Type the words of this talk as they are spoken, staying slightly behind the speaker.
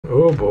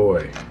Oh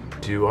boy,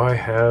 do I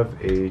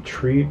have a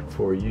treat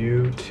for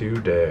you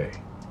today.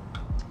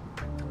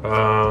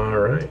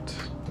 Alright,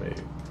 let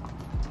me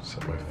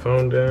set my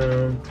phone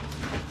down,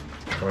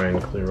 try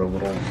and clear a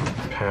little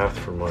path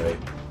for my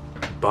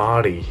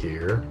body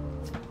here.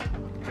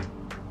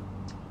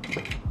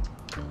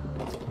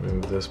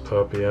 Move this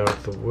puppy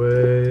out the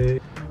way.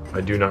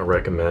 I do not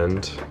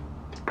recommend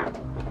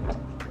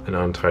an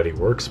untidy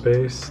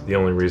workspace. The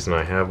only reason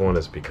I have one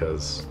is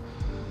because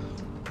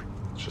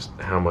it's just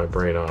how my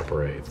brain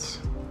operates.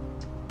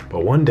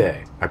 But one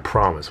day, I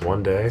promise,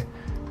 one day,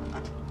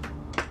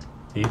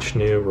 each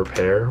new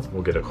repair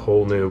will get a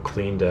whole new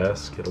clean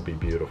desk. It'll be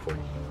beautiful.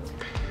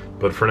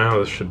 But for now,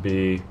 this should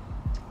be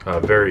a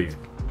very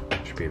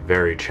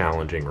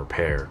challenging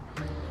repair.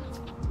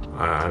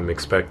 I'm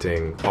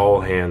expecting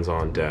all hands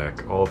on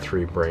deck, all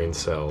 3 brain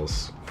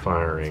cells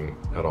firing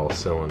at all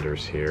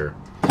cylinders here.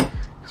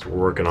 Because we're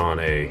working on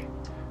a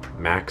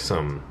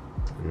Maxxum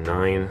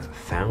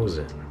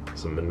 9000.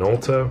 It's a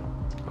Minolta,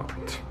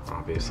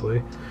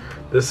 obviously.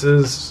 This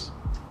is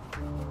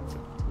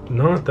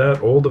not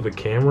that old of a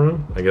camera,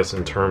 I guess,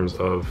 in terms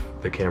of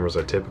the cameras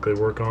I typically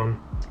work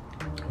on.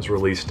 It was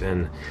released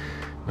in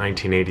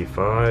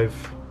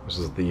 1985. This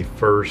is the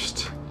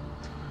first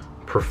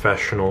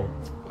professional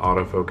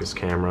autofocus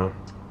camera,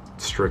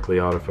 strictly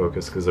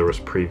autofocus, because there was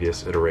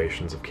previous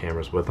iterations of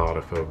cameras with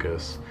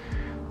autofocus.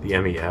 The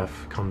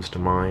MEF comes to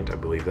mind. I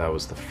believe that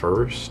was the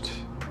first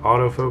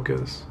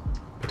autofocus,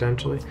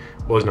 potentially.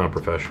 Was not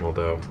professional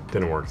though,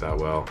 didn't work that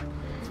well.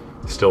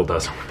 Still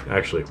doesn't,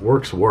 actually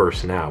works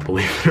worse now,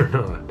 believe it or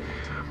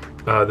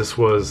not. This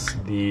was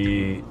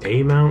the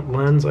A-mount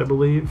lens, I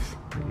believe,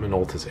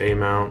 Minolta's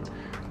A-mount,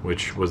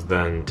 which was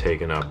then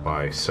taken up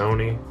by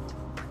Sony.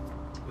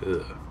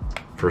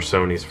 For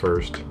Sony's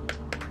first,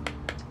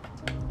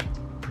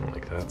 I don't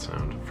like that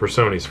sound, for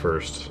Sony's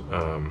first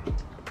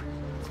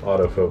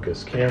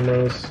autofocus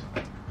cameras.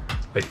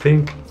 I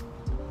think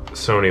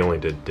Sony only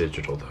did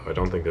digital though. I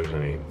don't think there's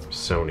any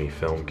Sony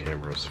film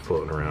cameras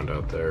floating around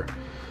out there.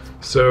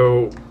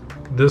 So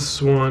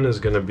this one is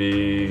gonna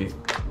be,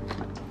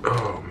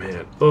 oh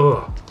man,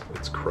 ugh,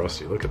 it's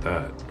crusty. Look at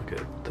that. Look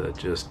at the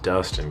just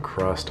dust and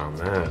crust on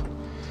that.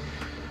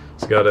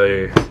 It's got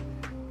a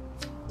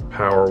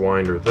power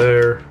winder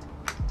there,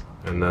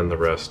 and then the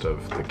rest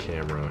of the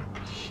camera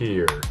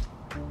here.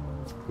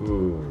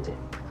 Ooh,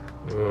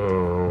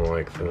 oh, I don't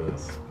like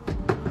this.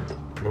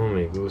 No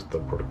me gusta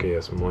porque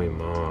es muy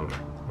mal.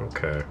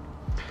 Okay,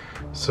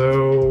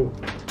 so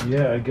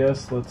yeah, I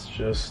guess let's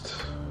just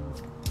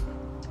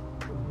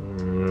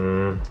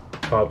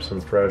pop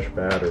some fresh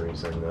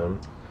batteries in them.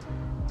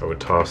 I would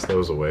toss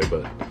those away,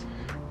 but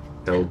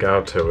El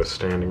Gato is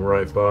standing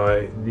right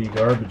by the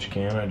garbage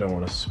can. I don't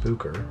want to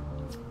spook her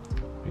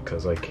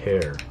because I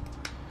care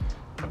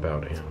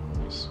about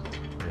animals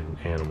and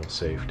animal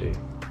safety.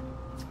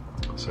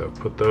 So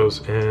put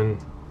those in.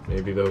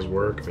 Maybe those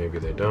work, maybe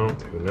they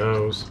don't, who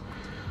knows.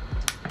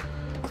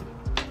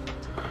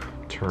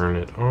 Turn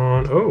it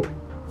on. Oh,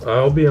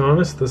 I'll be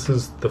honest, this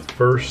is the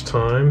first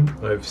time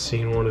I've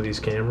seen one of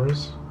these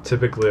cameras.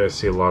 Typically I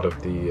see a lot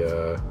of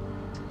the,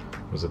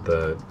 was it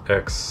the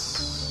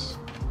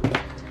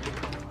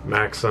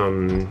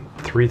Maxxum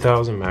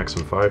 3000,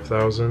 Maxxum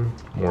 5000,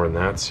 more in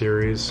that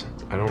series.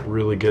 I don't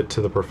really get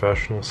to the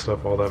professional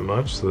stuff all that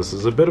much, so this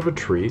is a bit of a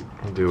treat.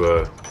 I'll do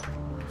a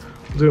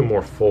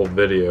more full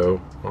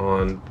video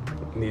on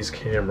these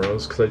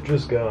cameras because I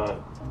just got,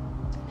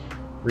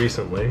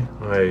 recently,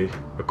 I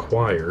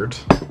acquired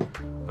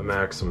a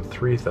Maxxum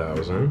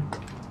 3000.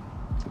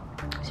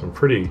 So I'm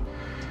pretty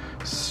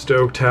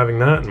stoked having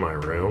that in my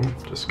room.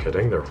 Just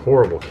kidding, they're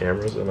horrible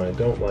cameras and I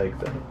don't like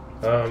them.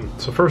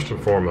 So first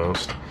and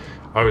foremost,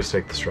 I always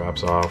take the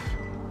straps off.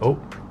 Oh,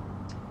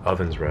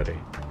 oven's ready.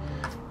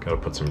 Gotta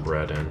put some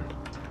bread in.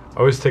 I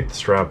always take the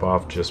strap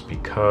off just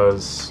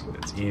because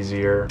it's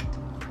easier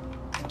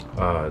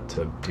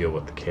to deal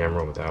with the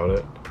camera without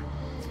it.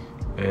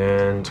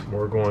 And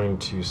we're going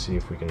to see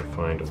if we can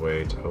find a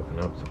way to open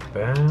up the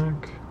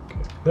back.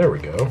 Okay, there we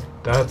go.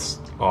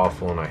 That's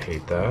awful and I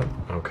hate that.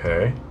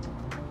 Okay.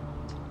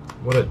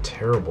 What a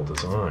terrible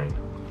design.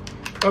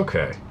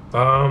 Okay,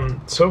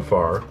 so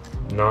far,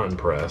 not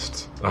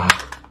impressed. A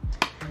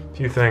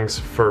few things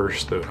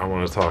first that I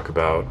want to talk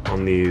about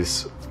on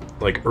these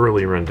like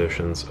early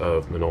renditions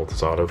of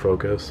Minolta's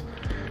autofocus.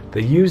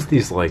 They use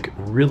these like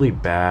really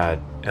bad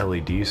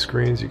LED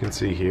screens you can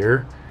see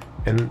here,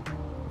 and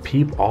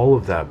peep all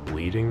of that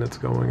bleeding that's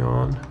going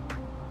on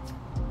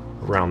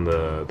around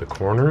the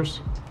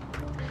corners.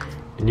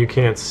 And you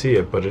can't see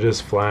it, but it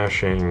is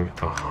flashing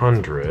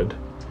 100.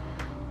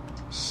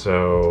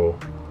 So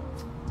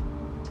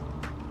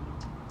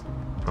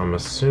I'm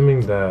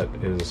assuming that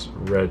is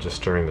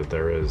registering that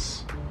there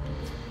is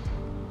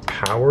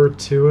power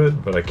to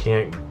it, but I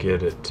can't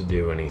get it to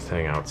do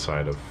anything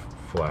outside of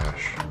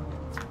flash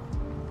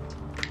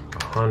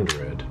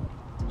 100.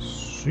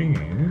 See,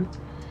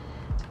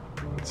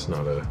 it's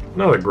not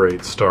a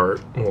great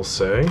start, we'll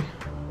say.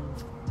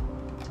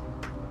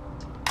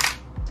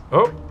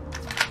 Oh,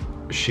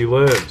 she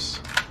lives.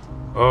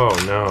 Oh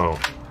no.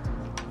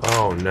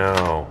 Oh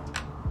no.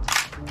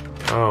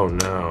 Oh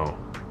no.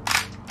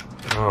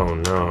 Oh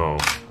no.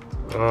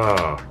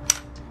 Oh.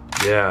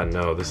 Yeah,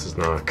 no, this is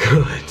not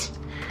good.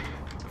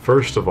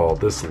 First of all,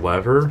 this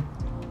lever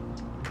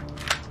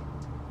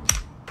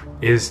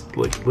is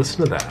like,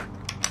 listen to that.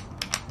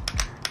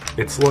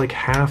 It's like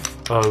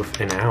half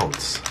of an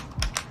ounce.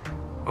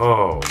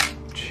 Oh,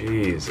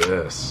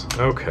 Jesus.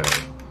 Okay.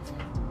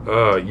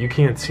 You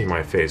can't see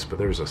my face, but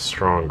there's a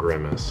strong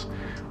grimace.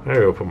 I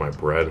gotta go put my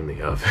bread in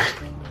the oven.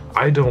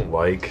 I don't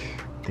like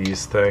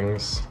these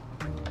things.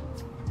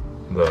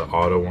 The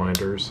auto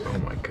winders. Oh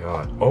my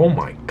god. Oh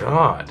my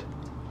god.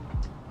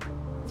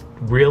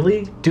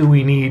 Really? Do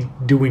we need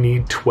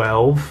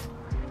 12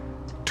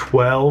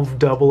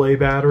 AA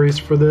batteries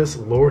for this?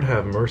 Lord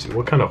have mercy.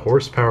 What kind of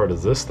horsepower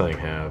does this thing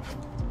have?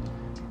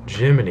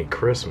 Jiminy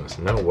Christmas.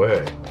 No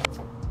way.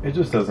 It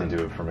just doesn't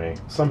do it for me.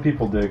 Some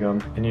people dig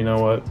them, and you know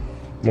what?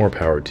 More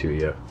power to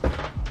you.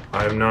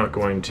 I'm not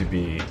going to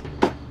be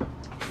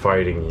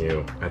fighting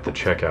you at the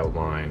checkout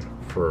line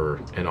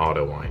for an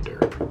auto winder.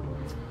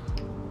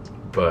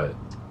 But,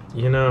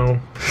 you know,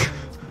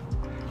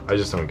 I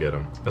just don't get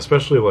them.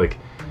 Especially like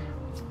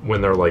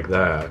when they're like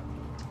that.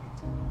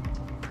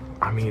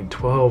 I mean,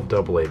 12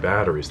 AA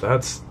batteries,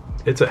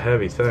 it's a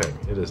heavy thing.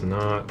 It is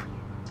not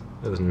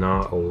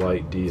a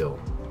light deal.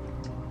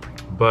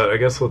 But I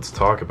guess let's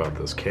talk about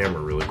this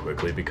camera really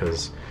quickly,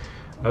 because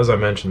as I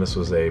mentioned, this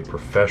was a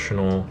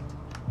professional,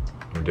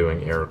 I'm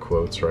doing air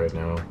quotes right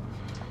now.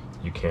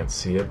 You can't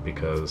see it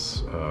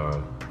because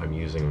I'm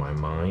using my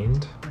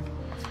mind.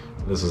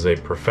 This is a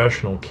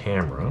professional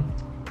camera,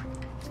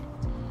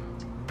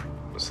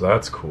 so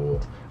that's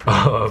cool.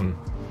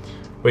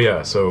 But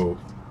yeah, so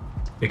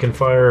it can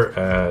fire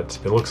at,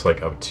 it looks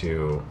like up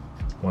to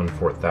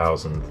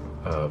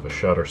 1/4000th of a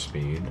shutter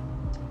speed,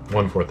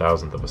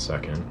 1/4000th of a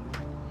second,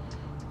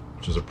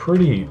 which is a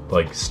pretty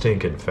like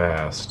stinking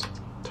fast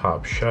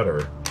top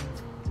shutter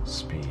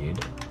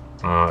speed.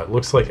 It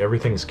looks like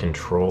everything's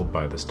controlled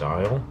by this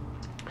dial.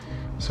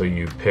 So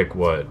you pick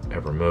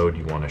whatever mode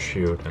you want to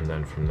shoot, and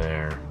then from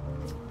there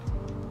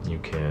you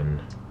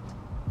can,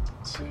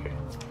 let's see.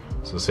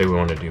 So say we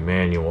want to do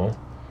manual,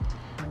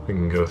 we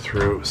can go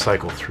through,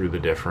 cycle through the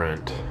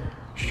different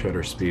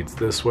shutter speeds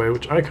this way,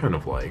 which I kind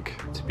of like,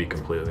 to be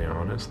completely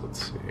honest.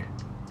 Let's see.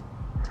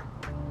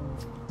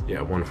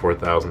 Yeah,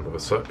 1/4000th of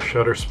a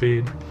shutter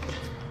speed.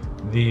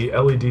 The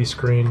LED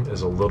screen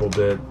is a little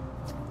bit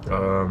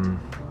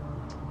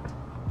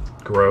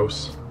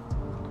gross,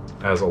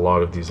 as a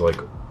lot of these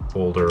like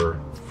older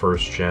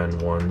first gen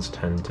ones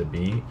tend to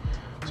be.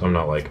 So I'm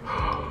not like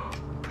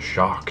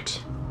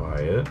shocked by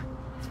it,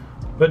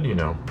 but you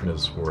know, it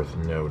is worth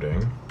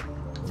noting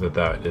that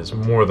that is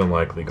more than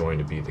likely going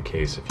to be the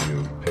case if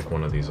you pick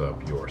one of these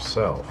up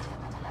yourself.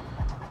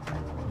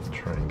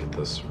 Try and get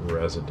this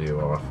residue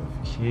off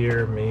of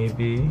here,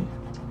 maybe.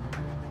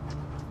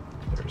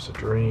 There's a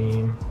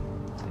dream.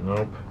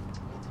 Nope.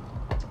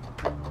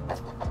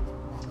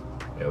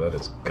 Yeah, that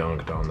is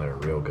gunked on there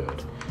real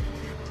good.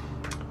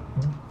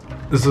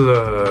 This is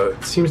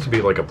it seems to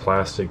be like a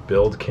plastic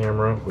build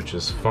camera, which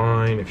is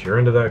fine if you're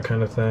into that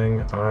kind of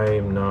thing. I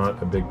am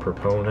not a big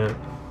proponent.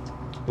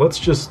 Let's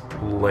just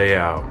lay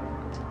out.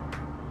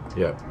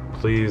 Yeah,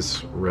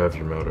 please rev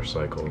your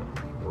motorcycle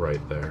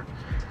right there.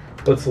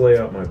 Let's lay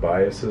out my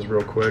biases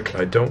real quick.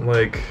 I don't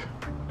like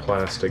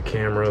plastic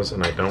cameras,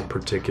 and I don't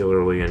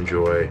particularly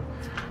enjoy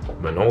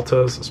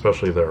Minoltas,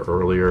 especially their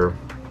earlier,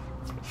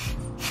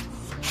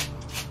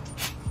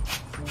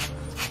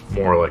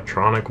 more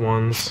electronic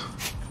ones.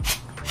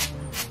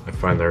 I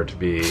find there to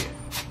be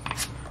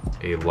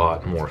a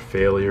lot more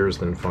failures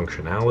than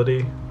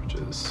functionality, which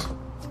is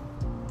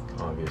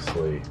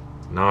obviously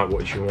not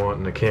what you want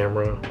in a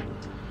camera.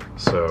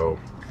 So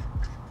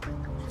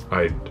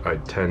I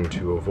tend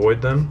to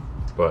avoid them,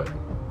 but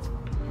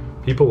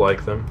people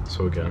like them,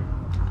 so again,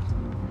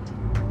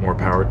 more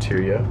power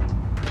to you.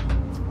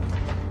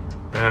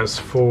 As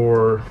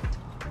for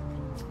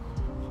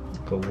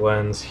the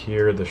lens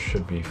here, this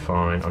should be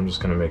fine. I'm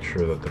just going to make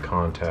sure that the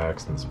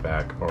contacts and this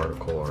back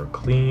article are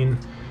clean.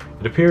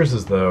 It appears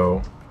as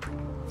though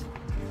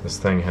this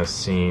thing has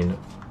seen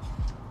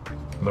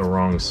the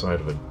wrong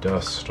side of a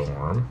dust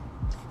storm.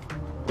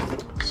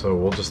 So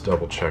we'll just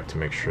double check to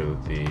make sure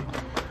that the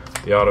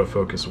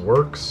autofocus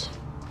works.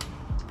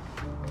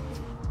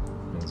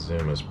 And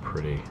zoom is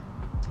pretty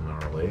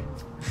gnarly.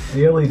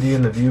 The LED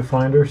in the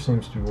viewfinder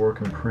seems to be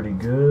working pretty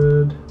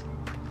good.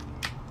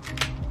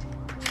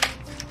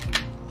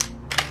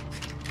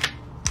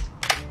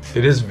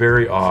 It is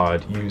very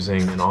odd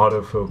using an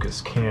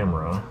autofocus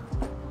camera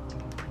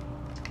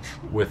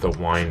with a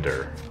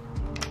winder.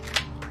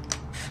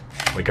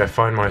 Like, I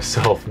find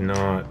myself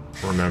not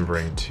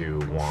remembering to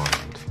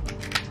wind.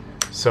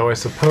 So I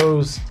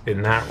suppose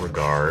in that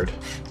regard,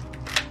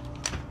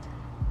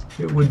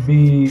 it would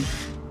be,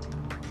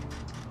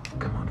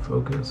 come on,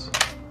 focus.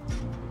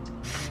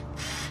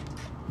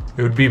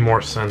 It would be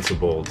more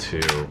sensible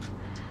to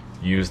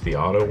use the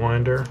auto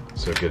winder,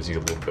 so it gives you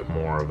a little bit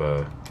more of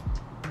a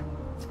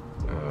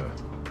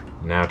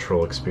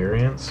natural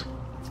experience.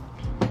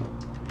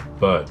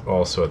 but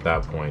also at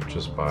that point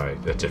just buy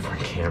a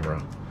different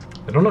camera.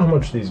 I don't know how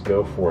much these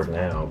go for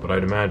now, but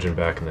I'd imagine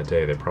back in the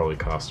day they probably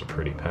cost a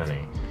pretty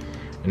penny.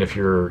 And if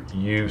you're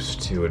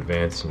used to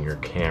advancing your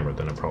camera,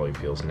 then it probably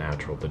feels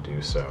natural to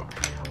do so.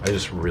 I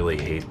just really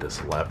hate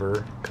this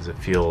lever because it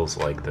feels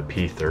like the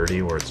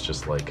P30 where it's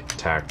just like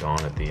tacked on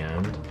at the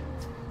end.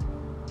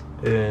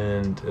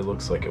 And it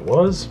looks like it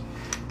was.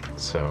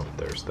 So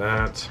there's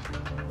that.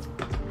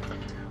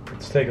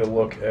 Let's take a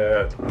look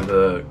at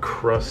the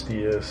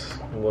crustiest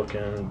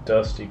looking,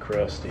 dusty,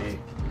 crusty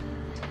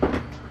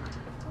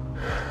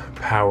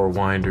power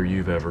winder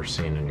you've ever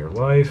seen in your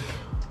life.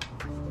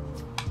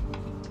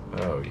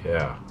 Oh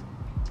yeah.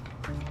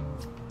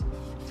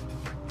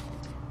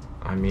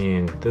 I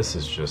mean, this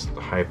is just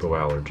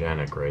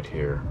hypoallergenic right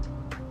here.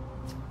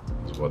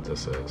 Is what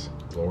this is.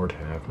 Lord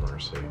have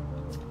mercy.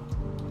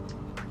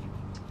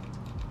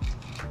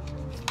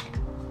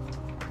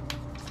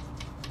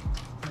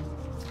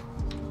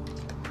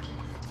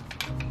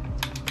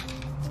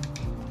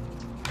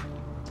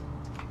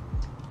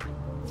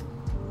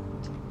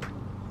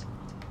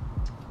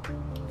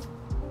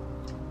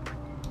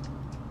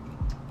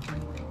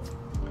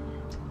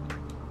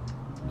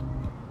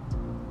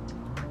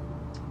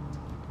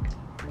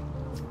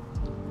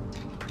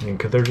 I mean,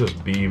 could there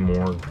just be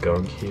more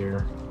gunk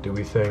here, do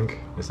we think?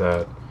 Is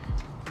that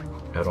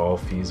at all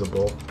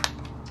feasible?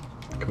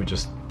 Could we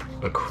just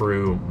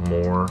accrue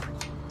more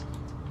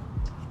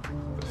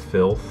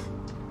filth,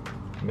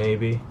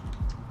 maybe?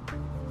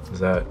 Is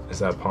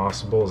that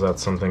possible? Is that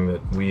something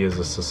that we as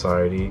a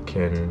society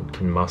can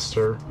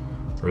muster?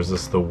 Or is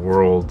this the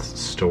world's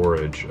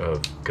storage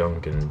of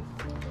gunk and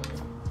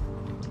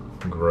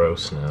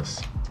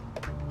grossness?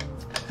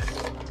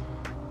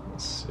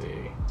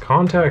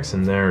 Contacts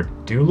in there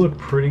do look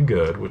pretty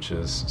good, which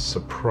is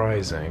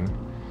surprising.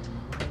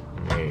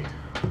 Let me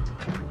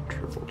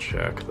triple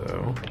check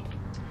though.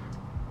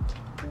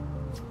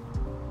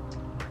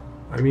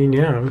 I mean,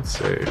 yeah, I would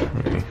say.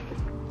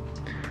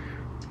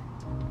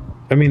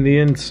 I mean, the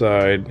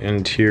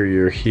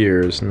interior here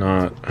is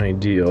not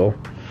ideal.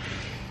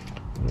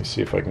 Let me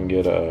see if I can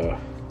get a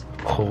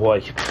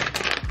light.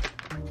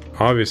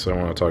 Obviously, I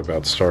want to talk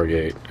about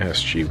Stargate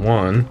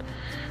SG-1.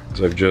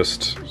 I've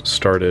just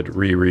started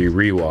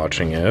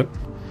rewatching it.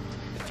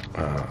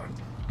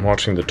 I'm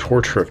watching The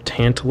Torture of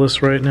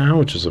Tantalus right now,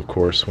 which is of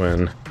course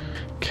when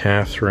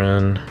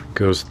Catherine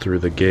goes through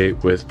the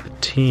gate with the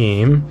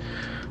team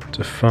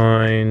to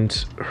find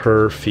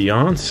her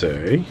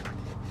fiance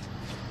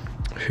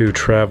who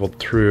traveled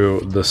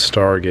through the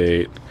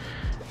Stargate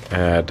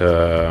at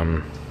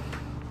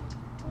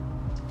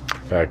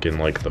back in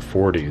like the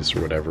 40s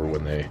or whatever,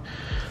 when they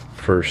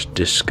first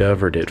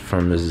discovered it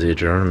from the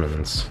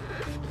Germans.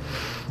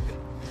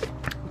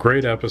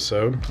 Great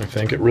episode. I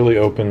think it really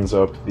opens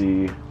up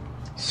the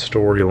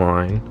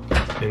storyline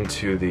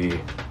into the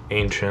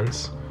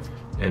ancients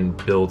and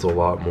builds a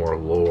lot more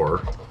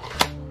lore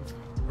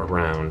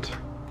around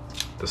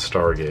the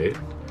Stargate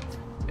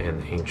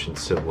and the ancient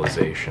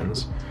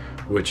civilizations,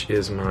 which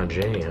is my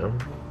jam.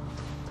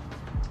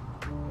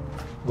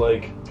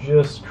 Like,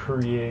 just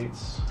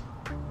creates...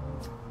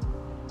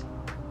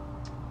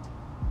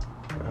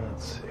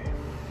 let's see.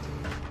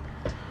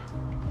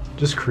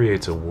 Just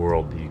creates a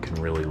world that you can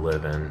really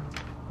live in.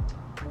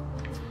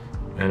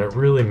 And it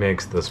really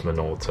makes this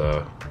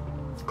Minolta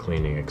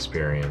cleaning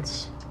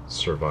experience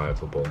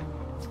survivable.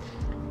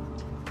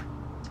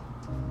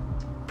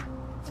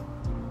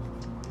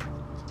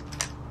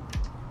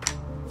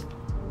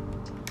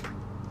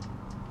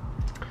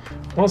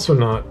 I'm also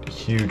not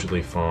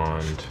hugely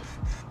fond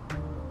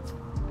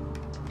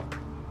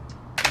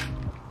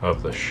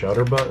of the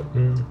shutter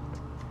button,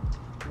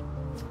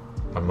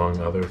 among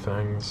other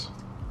things.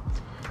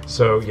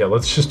 So yeah,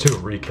 let's just do a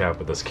recap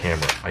of this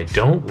camera. I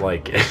don't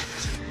like it,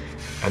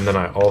 and then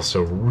I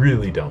also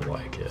really don't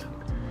like it.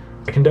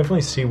 I can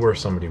definitely see where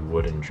somebody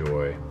would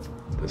enjoy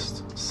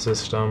this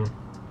system.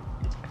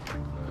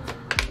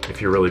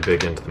 If you're really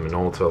big into the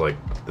Minolta, like,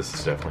 this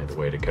is definitely the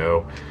way to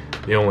go.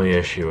 The only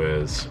issue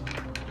is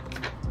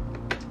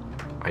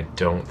I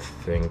don't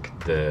think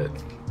that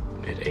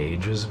it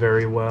ages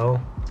very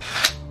well.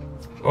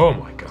 Oh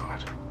my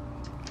god.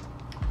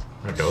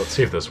 Okay, let's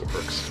see if this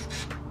works.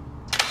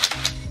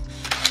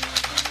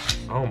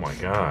 Oh my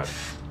god.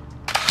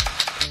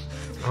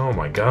 Oh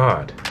my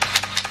god.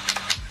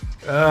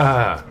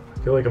 Ah, I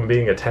feel like I'm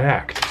being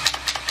attacked.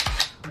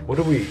 What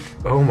are we...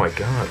 Oh my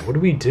god, what are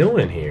we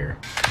doing here?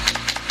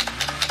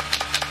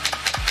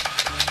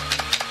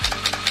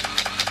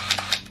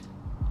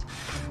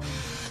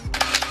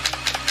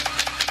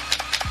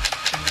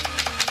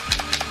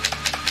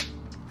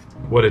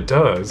 What it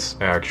does,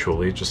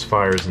 actually, just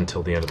fires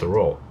until the end of the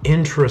roll.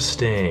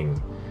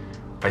 Interesting.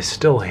 I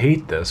still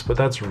hate this, but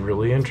that's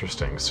really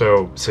interesting.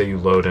 So, say you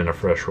load in a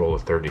fresh roll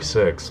of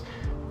 36,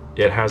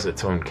 it has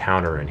its own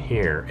counter in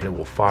here, and it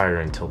will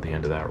fire until the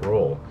end of that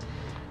roll.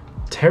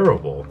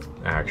 Terrible,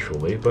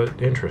 actually, but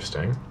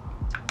interesting.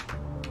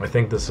 I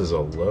think this is a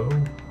low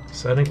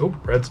setting. Oh,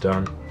 red's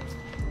done.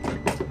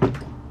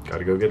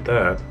 Gotta go get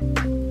that.